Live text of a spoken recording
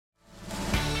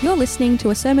You're listening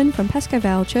to a sermon from Pasco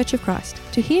Vale Church of Christ.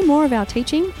 To hear more of our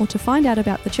teaching or to find out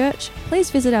about the church, please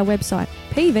visit our website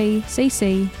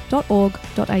pvcc.org.au.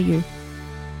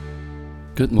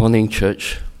 Good morning,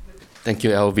 church. Thank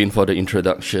you, Alvin, for the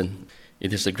introduction.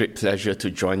 It is a great pleasure to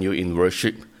join you in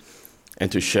worship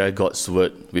and to share God's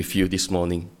word with you this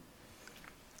morning.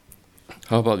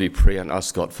 How about we pray and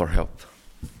ask God for help?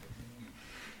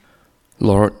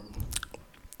 Lord,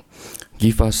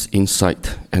 give us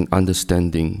insight and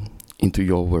understanding into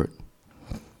your word.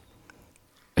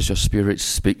 As your Spirit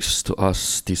speaks to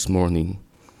us this morning,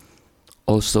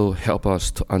 also help us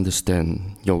to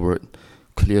understand your word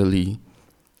clearly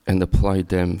and apply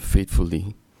them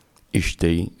faithfully each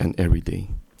day and every day.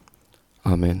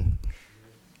 Amen.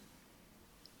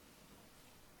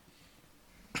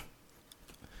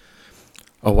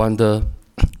 I wonder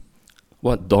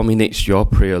what dominates your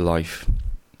prayer life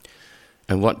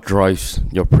and what drives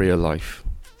your prayer life.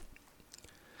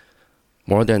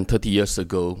 More than 30 years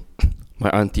ago, my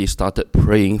auntie started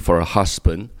praying for a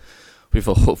husband with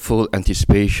a hopeful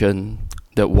anticipation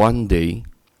that one day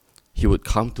he would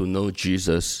come to know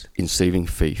Jesus in saving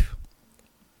faith.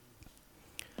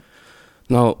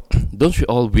 Now, don't we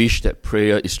all wish that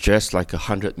prayer is just like a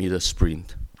 100-meter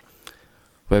sprint,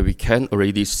 where we can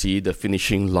already see the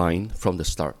finishing line from the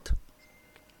start?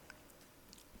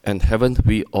 And haven't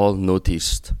we all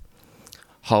noticed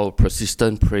how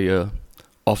persistent prayer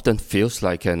often feels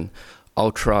like an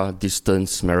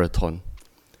ultra-distance marathon,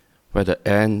 where the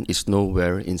end is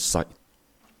nowhere in sight?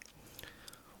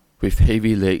 With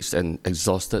heavy legs and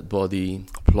exhausted body,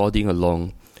 plodding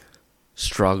along,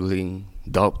 struggling,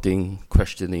 doubting,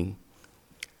 questioning,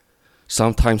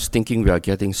 sometimes thinking we are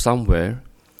getting somewhere,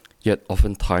 yet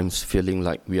oftentimes feeling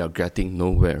like we are getting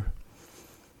nowhere.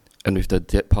 And with the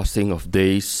passing of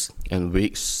days and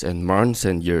weeks and months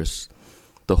and years,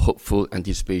 the hopeful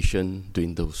anticipation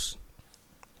dwindles.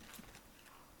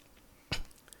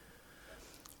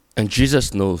 And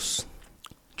Jesus knows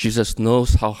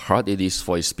how hard it is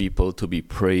for his people to be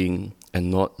praying and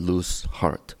not lose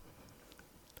heart.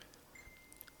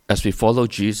 As we follow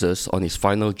Jesus on his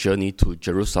final journey to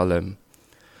Jerusalem,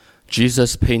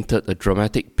 Jesus painted a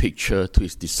dramatic picture to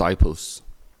his disciples.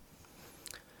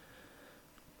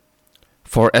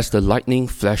 For as the lightning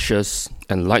flashes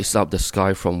and lights up the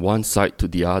sky from one side to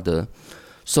the other,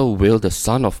 so will the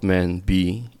Son of Man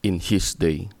be in his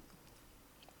day.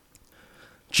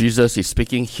 Jesus is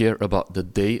speaking here about the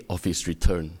day of his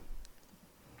return,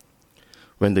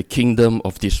 when the kingdom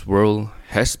of this world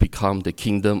has become the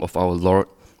kingdom of our Lord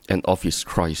and of his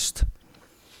Christ,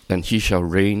 and he shall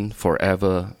reign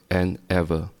forever and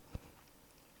ever.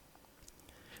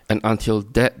 And until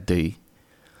that day,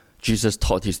 Jesus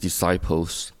taught his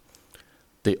disciples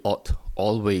they ought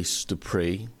always to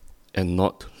pray and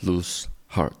not lose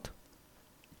heart.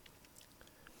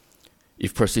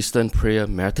 If persistent prayer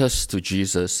matters to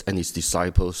Jesus and his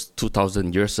disciples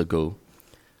 2,000 years ago,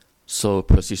 so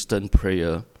persistent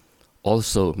prayer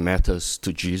also matters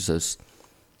to Jesus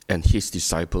and his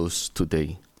disciples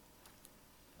today.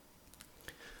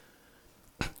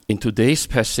 In today's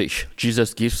passage,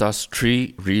 Jesus gives us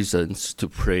 3 reasons to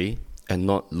pray and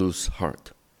not lose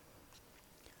heart.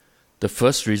 The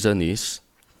first reason is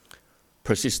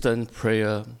persistent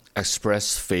prayer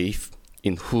expresses faith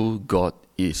in who God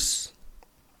is.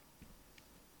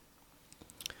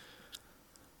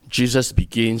 Jesus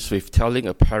begins with telling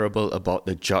a parable about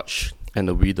the judge and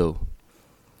the widow.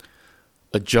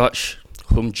 A judge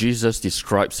whom Jesus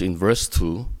describes in verse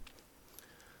 2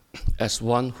 as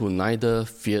one who neither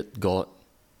feared God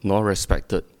nor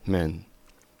respected man.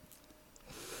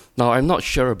 Now, I'm not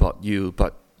sure about you,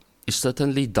 but it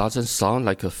certainly doesn't sound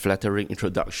like a flattering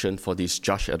introduction for this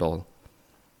judge at all.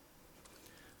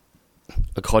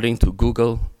 According to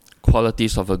Google,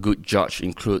 qualities of a good judge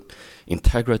include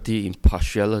integrity,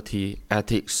 impartiality,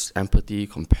 ethics, empathy,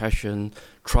 compassion,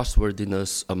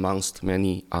 trustworthiness, amongst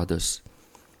many others.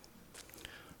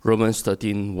 Romans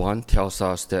 13:1 tells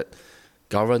us that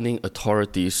governing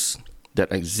authorities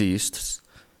that exist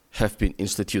have been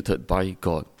instituted by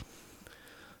God.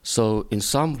 So, in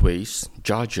some ways,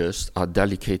 judges are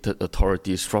delegated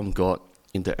authorities from God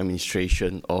in the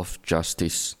administration of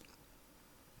justice.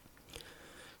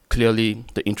 Clearly,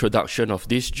 the introduction of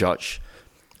this judge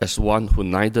as one who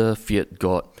neither feared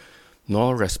God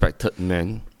nor respected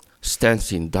men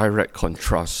stands in direct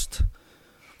contrast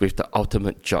with the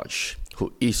ultimate judge,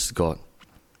 who is God,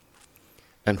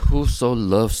 and who so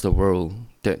loves the world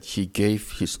that he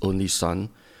gave his only Son,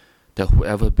 that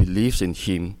whoever believes in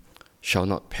him shall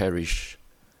not perish,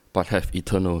 but have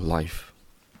eternal life.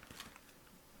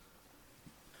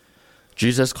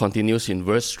 Jesus continues in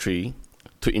verse 3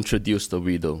 to introduce the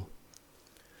widow,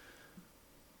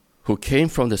 who came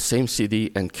from the same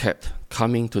city and kept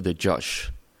coming to the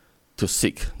judge to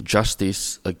seek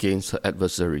justice against her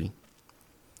adversary.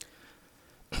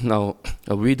 Now,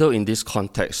 a widow in this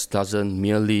context doesn't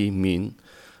merely mean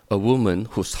a woman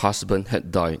whose husband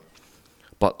had died,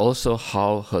 but also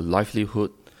how her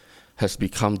livelihood has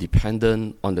become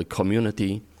dependent on the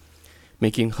community,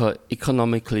 making her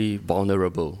economically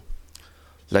vulnerable,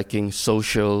 lacking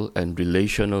social and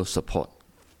relational support,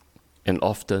 and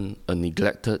often a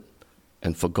neglected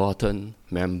and forgotten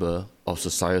member of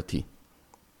society.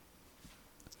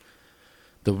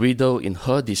 The widow, in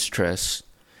her distress,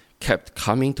 kept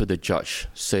coming to the judge,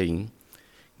 saying,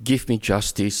 "Give me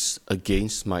justice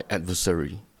against my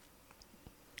adversary."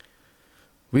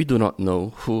 We do not know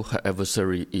who her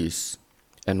adversary is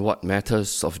and what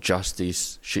matters of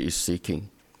justice she is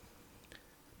seeking,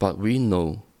 but we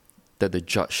know that the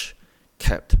judge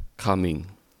kept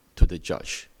coming to the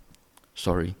judge.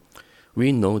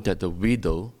 We know that the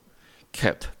widow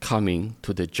kept coming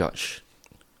to the judge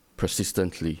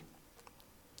persistently.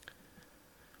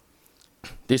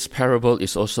 This parable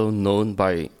is also known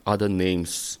by other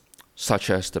names, such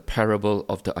as the parable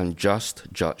of the unjust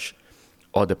judge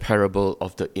or the parable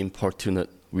of the importunate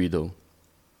widow.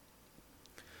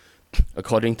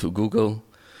 According to Google,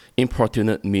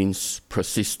 importunate means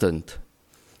persistent,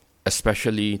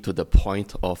 especially to the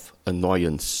point of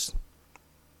annoyance.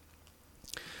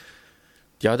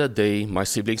 The other day, my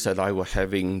siblings and I were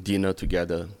having dinner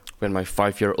together when my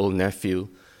 5-year-old nephew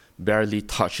barely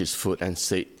touched his food and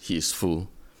said he is full.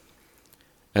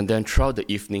 And then throughout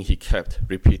the evening, he kept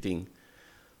repeating,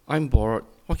 "I'm bored,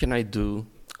 what can I do?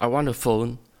 I want a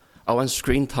phone, I want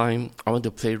screen time, I want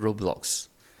to play Roblox,"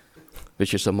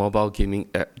 which is a mobile gaming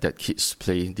app that kids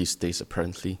play these days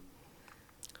apparently.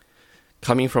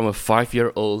 Coming from a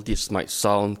 5-year-old, this might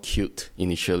sound cute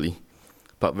initially,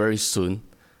 but very soon,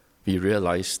 we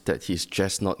realized that he's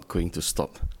just not going to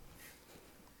stop.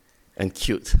 And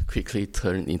cute quickly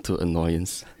turned into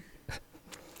annoyance.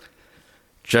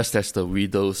 Just as the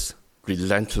widow's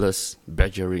relentless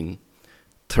badgering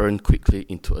turned quickly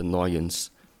into annoyance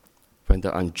when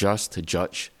the unjust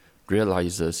judge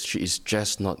realizes she is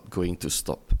just not going to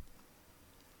stop.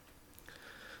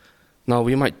 Now,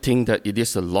 we might think that it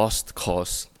is a lost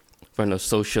cause when a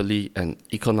socially and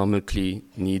economically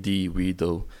needy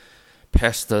widow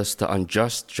pesters the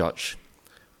unjust judge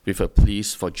with a plea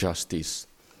for justice.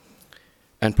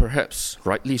 And perhaps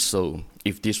rightly so,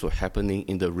 if this were happening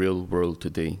in the real world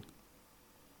today.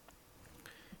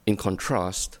 In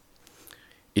contrast,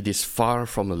 it is far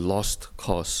from a lost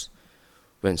cause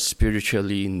when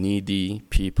spiritually needy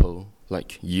people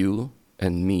like you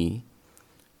and me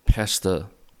pester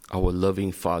our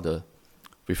loving Father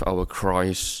with our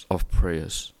cries of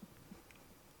prayers.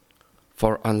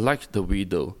 For unlike the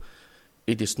widow,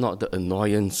 it is not the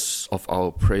annoyance of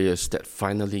our prayers that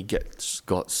finally gets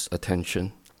God's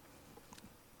attention.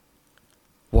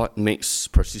 What makes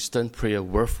persistent prayer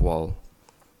worthwhile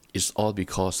is all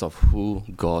because of who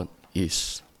God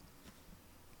is.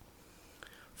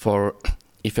 For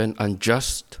if an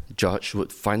unjust judge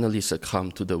would finally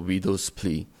succumb to the widow's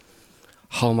plea,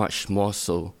 how much more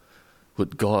so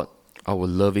would God, our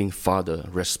loving Father,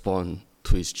 respond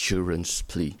to his children's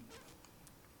plea?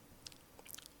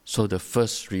 So the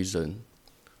first reason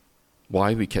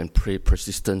why we can pray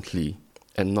persistently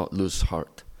and not lose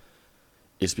heart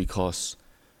is because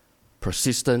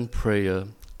persistent prayer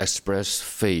expresses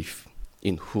faith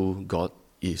in who God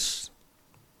is.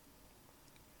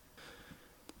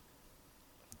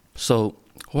 So,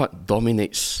 what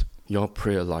dominates your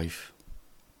prayer life?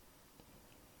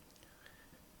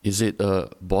 Is it a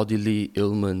bodily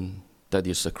ailment that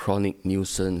is a chronic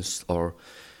nuisance or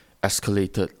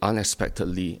escalated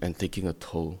unexpectedly and taking a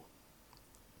toll?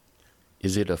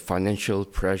 Is it a financial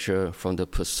pressure from the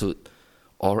pursuit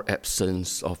or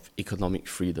absence of economic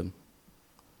freedom?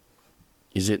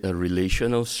 Is it a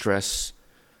relational stress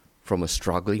from a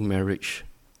struggling marriage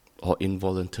or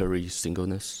involuntary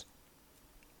singleness?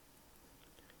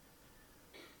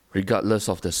 Regardless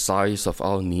of the size of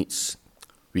our needs,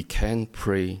 we can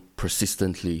pray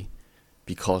persistently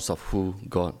because of who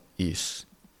God is.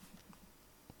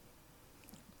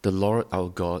 The Lord our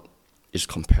God is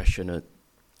compassionate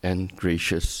and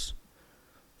gracious,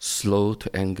 slow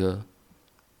to anger,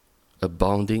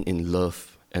 abounding in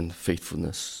love and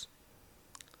faithfulness.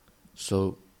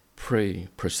 So pray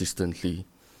persistently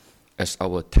as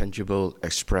our tangible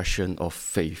expression of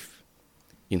faith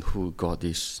in who God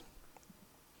is.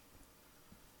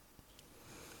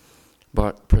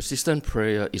 But persistent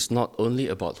prayer is not only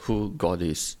about who God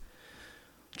is.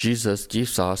 Jesus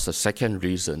gives us a second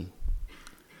reason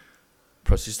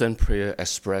persistent prayer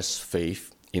expresses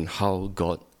faith in how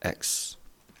God acts.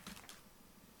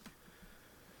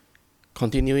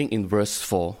 Continuing in verse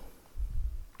 4,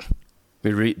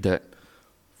 we read that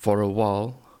for a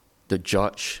while the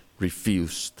judge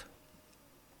refused.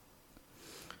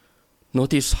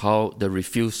 Notice how the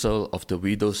refusal of the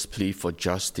widow's plea for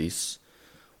justice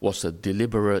was a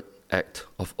deliberate act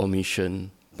of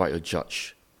omission by a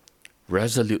judge,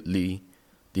 resolutely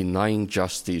denying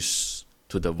justice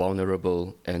to the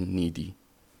vulnerable and needy.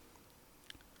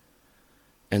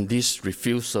 And this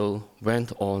refusal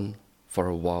went on for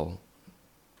a while.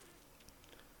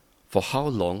 For how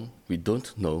long, we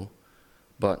don't know,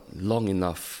 but long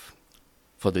enough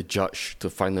for the judge to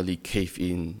finally cave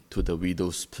in to the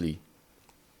widow's plea.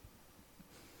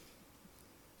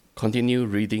 Continue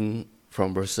reading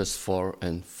from verses 4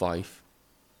 and 5.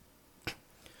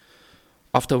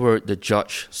 Afterward, the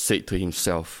judge said to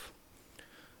himself,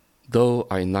 "Though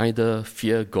I neither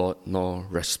fear God nor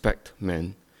respect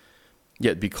man,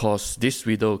 yet because this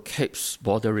widow keeps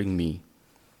bothering me,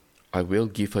 I will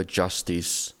give her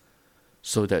justice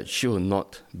so that she will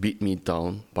not beat me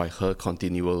down by her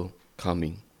continual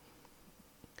coming."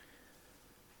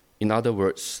 In other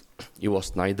words, it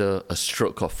was neither a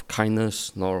stroke of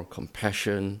kindness nor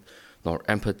compassion nor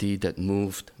empathy that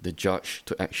moved the judge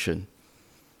to action.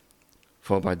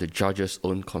 For by the judge's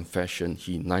own confession,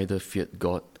 he neither feared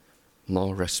God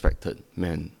nor respected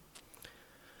man.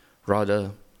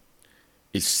 Rather,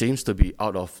 it seems to be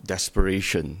out of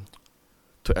desperation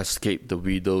to escape the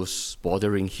widows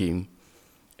bothering him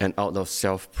and out of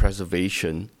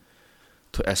self-preservation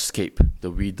to escape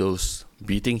the widows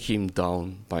beating him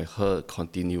down by her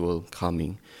continual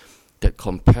coming that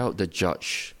compelled the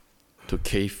judge to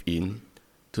cave in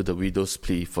to the widow's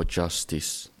plea for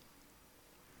justice.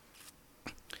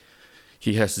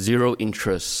 He has zero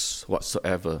interest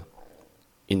whatsoever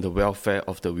in the welfare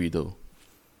of the widow.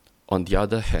 On the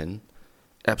other hand,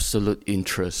 absolute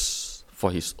interest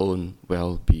for his own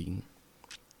well-being.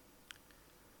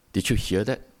 Did you hear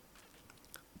that?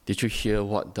 Did you hear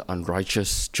what the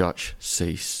unrighteous judge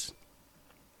says?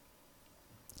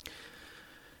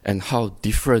 And how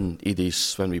different it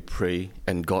is when we pray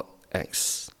and God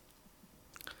acts.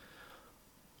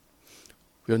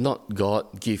 Will not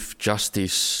God give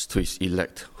justice to his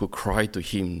elect who cry to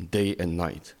him day and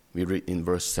night? We read in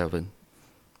verse 7.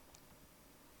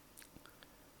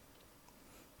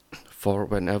 For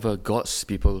whenever God's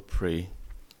people pray,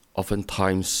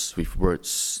 oftentimes with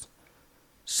words,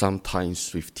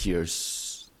 sometimes with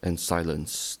tears and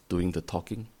silence doing the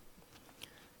talking,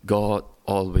 God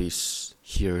always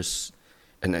hears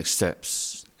and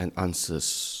accepts and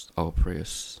answers our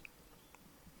prayers.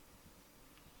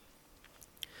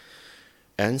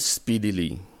 And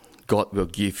speedily, God will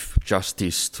give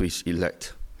justice to his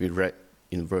elect. We read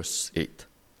in verse 8.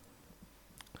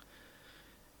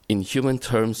 In human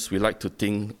terms, we like to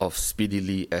think of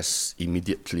speedily as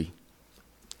immediately.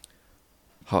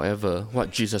 However,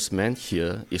 what Jesus meant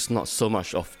here is not so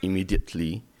much of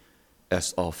immediately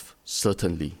as of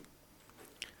certainly.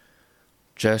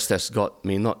 Just as God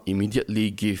may not immediately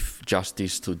give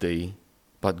justice today,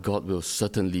 but God will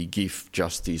certainly give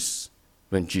justice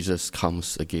when Jesus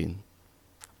comes again.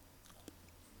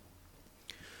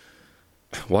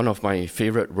 One of my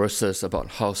favorite verses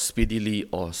about how speedily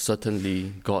or certainly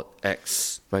God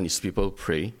acts when his people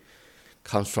pray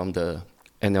comes from the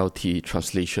NLT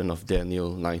translation of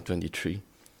Daniel 9:23.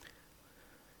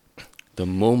 The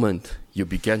moment you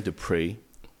began to pray,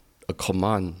 a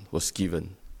command was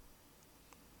given.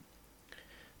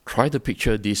 Try to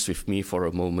picture this with me for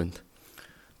a moment.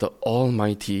 The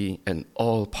almighty and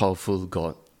all-powerful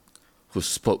God who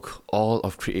spoke all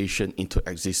of creation into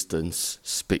existence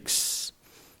speaks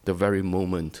the very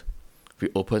moment we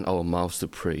open our mouths to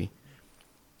pray.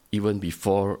 Even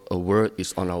before a word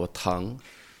is on our tongue,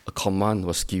 a command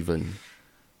was given,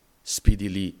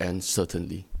 speedily and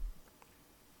certainly.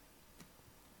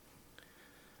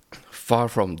 Far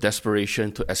from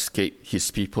desperation to escape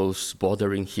his people's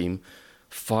bothering him,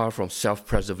 far from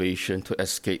self-preservation to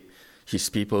escape his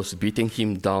people's beating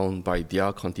him down by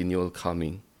their continual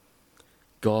coming,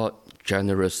 God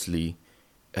generously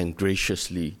and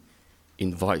graciously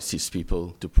invites his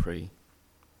people to pray.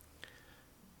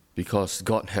 Because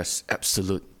God has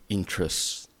absolute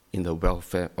interest in the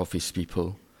welfare of his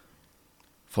people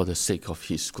for the sake of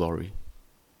his glory.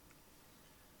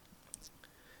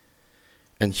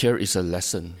 And here is a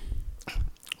lesson.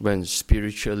 When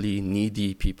spiritually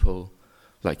needy people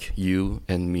like you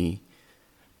and me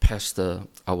pester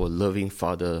our loving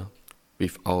Father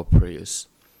with our prayers,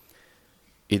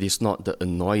 it is not the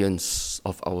annoyance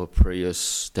of our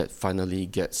prayers that finally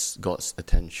gets God's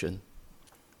attention.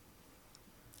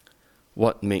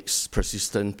 What makes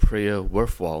persistent prayer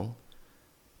worthwhile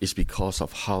is because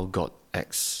of how God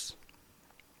acts.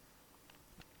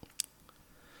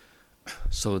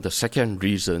 So the second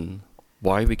reason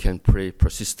why we can pray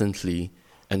persistently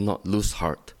and not lose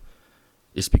heart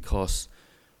is because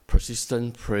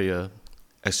persistent prayer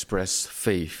expresses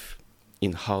faith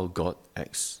in how God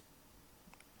acts.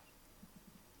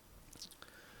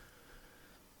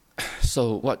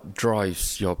 So what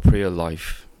drives your prayer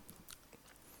life?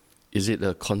 Is it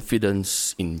a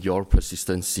confidence in your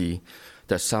persistency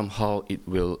that somehow it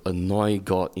will annoy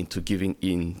God into giving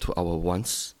in to our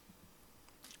wants?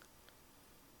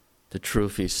 The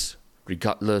truth is,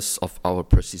 regardless of our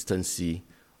persistency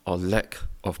or lack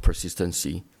of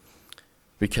persistency,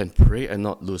 we can pray and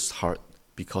not lose heart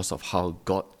because of how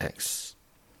God acts.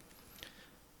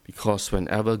 Because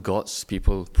whenever God's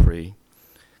people pray,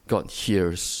 God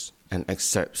hears and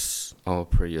accepts our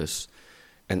prayers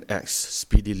and acts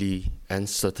speedily and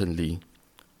certainly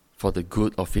for the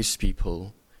good of His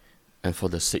people and for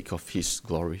the sake of His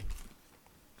glory.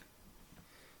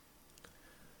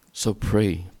 So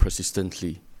pray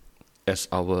persistently as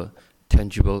our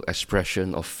tangible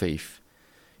expression of faith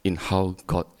in how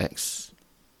God acts.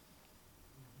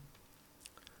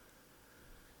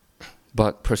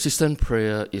 But persistent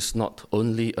prayer is not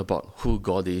only about who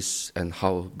God is and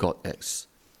how God acts.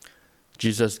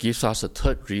 Jesus gives us a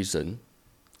third reason.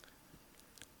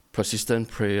 Persistent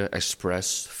prayer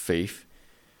expresses faith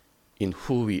in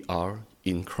who we are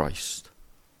in Christ.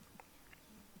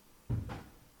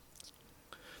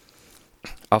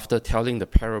 After telling the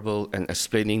parable and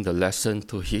explaining the lesson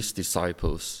to His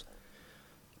disciples,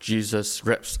 Jesus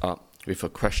wraps up with a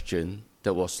question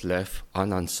that was left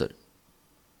unanswered.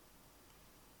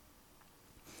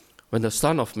 When the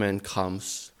Son of Man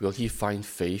comes, will He find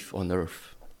faith on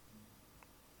earth?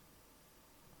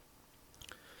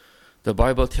 The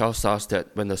Bible tells us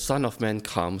that when the Son of Man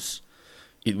comes,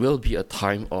 it will be a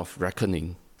time of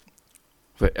reckoning,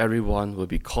 where everyone will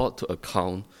be called to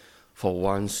account for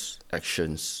one's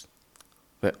actions,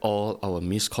 where all our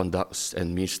misconducts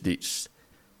and misdeeds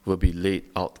will be laid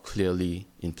out clearly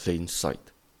in plain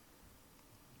sight.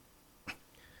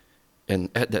 And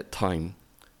at that time,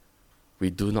 we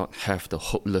do not have the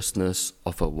hopelessness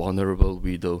of a vulnerable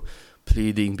widow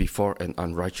pleading before an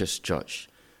unrighteous judge,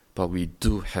 but we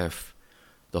do have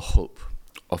the hope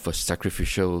of a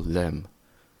sacrificial lamb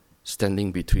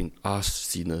standing between us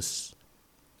sinners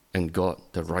and God,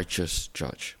 the righteous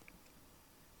judge.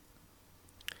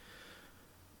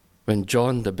 When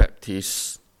John the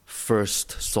Baptist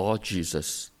first saw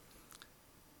Jesus,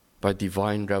 by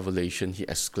divine revelation he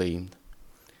exclaimed,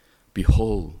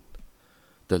 "Behold,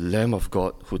 the Lamb of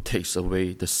God who takes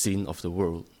away the sin of the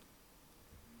world."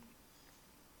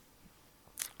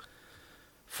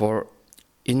 For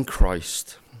in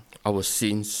Christ, our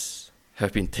sins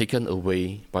have been taken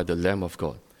away by the Lamb of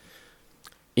God.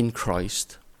 In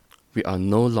Christ, we are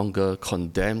no longer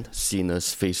condemned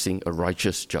sinners facing a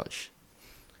righteous judge.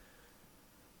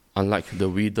 Unlike the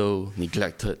widow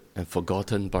neglected and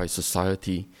forgotten by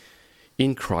society,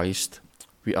 in Christ,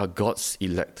 we are God's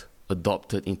elect,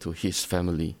 adopted into His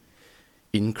family.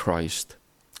 In Christ,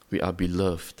 we are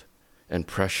beloved and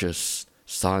precious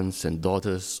sons and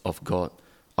daughters of God,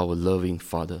 our loving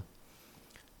Father.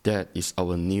 That is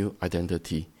our new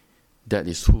identity. That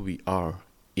is who we are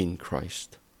in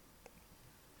Christ.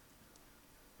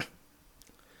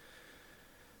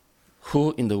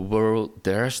 Who in the world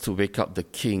dares to wake up the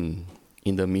king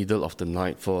in the middle of the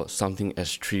night for something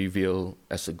as trivial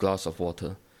as a glass of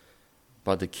water,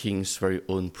 but the king's very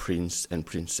own prince and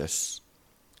princess?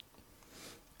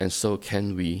 And so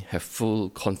can we have full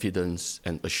confidence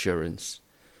and assurance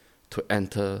to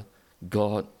enter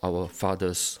God our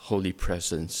Father's holy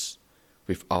presence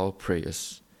with our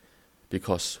prayers,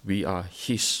 because we are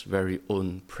His very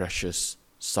own precious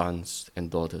sons and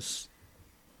daughters.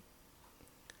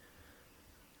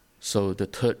 So the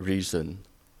third reason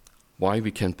why we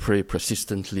can pray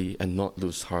persistently and not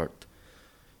lose heart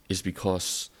is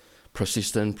because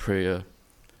persistent prayer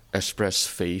expresses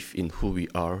faith in who we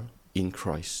are in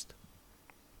Christ.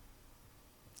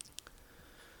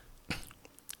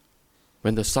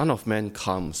 When the Son of Man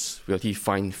comes, will He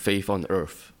find faith on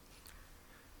earth?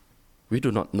 We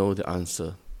do not know the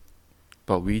answer,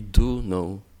 but we do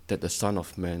know that the Son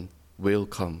of Man will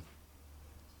come.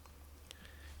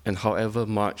 And however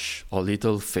much or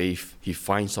little faith He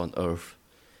finds on earth,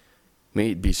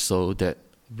 may it be so that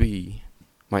we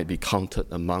might be counted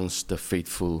amongst the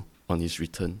faithful on His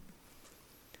return.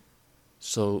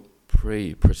 So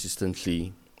pray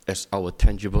persistently as our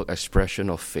tangible expression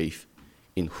of faith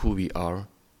in who we are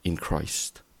in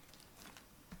Christ.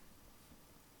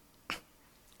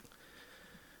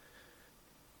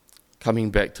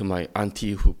 Coming back to my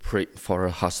auntie who prayed for her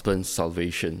husband's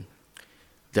salvation,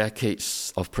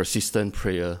 decades of persistent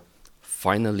prayer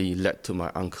finally led to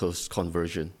my uncle's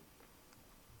conversion.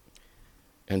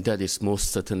 And that is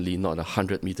most certainly not a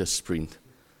 100-meter sprint,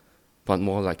 but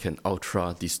more like an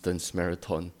ultra-distance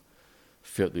marathon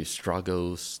filled with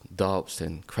struggles, doubts,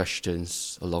 and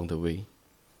questions along the way.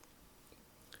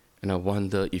 And I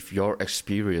wonder if your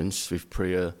experience with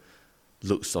prayer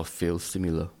looks or feels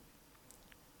similar.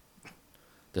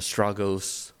 The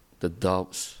struggles, the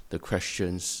doubts, the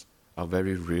questions are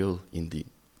very real indeed.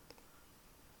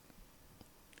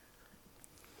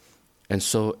 And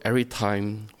so every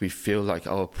time we feel like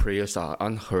our prayers are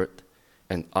unheard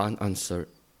and unanswered,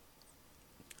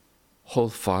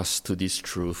 hold fast to this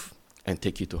truth and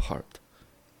take it to heart.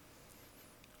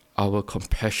 Our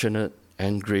compassionate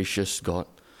and gracious God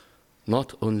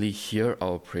not only hears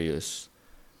our prayers,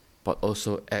 but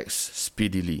also acts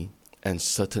speedily and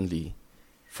certainly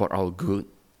for our good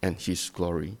and His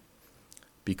glory,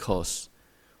 because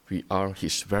we are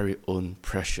His very own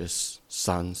precious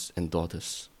sons and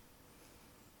daughters.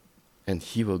 And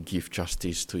He will give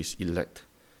justice to His elect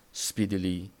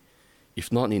speedily, if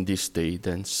not in this day,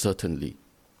 then certainly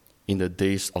in the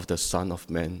days of the Son of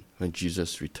Man when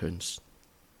Jesus returns.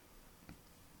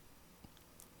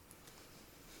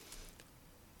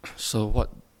 So what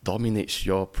dominates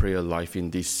your prayer life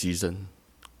in this season?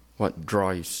 What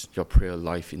drives your prayer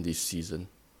life in this season?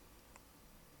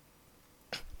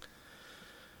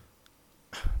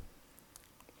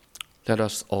 Let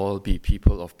us all be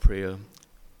people of prayer,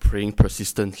 praying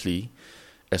persistently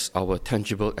as our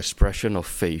tangible expression of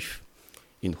faith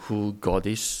in who God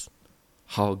is,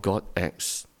 how God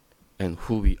acts, and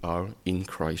who we are in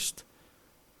Christ,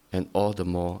 and all the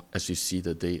more as we see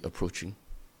the day approaching.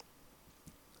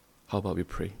 How about we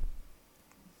pray?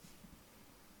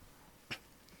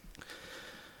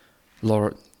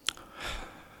 Lord,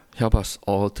 help us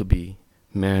all to be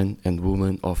men and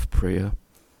women of prayer,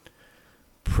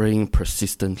 praying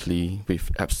persistently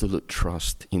with absolute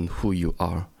trust in who you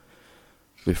are,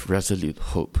 with resolute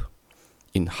hope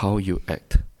in how you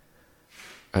act,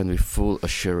 and with full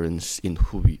assurance in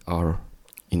who we are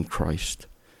in Christ,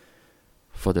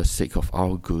 for the sake of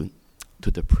our good,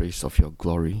 to the praise of your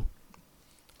glory.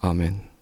 Amen.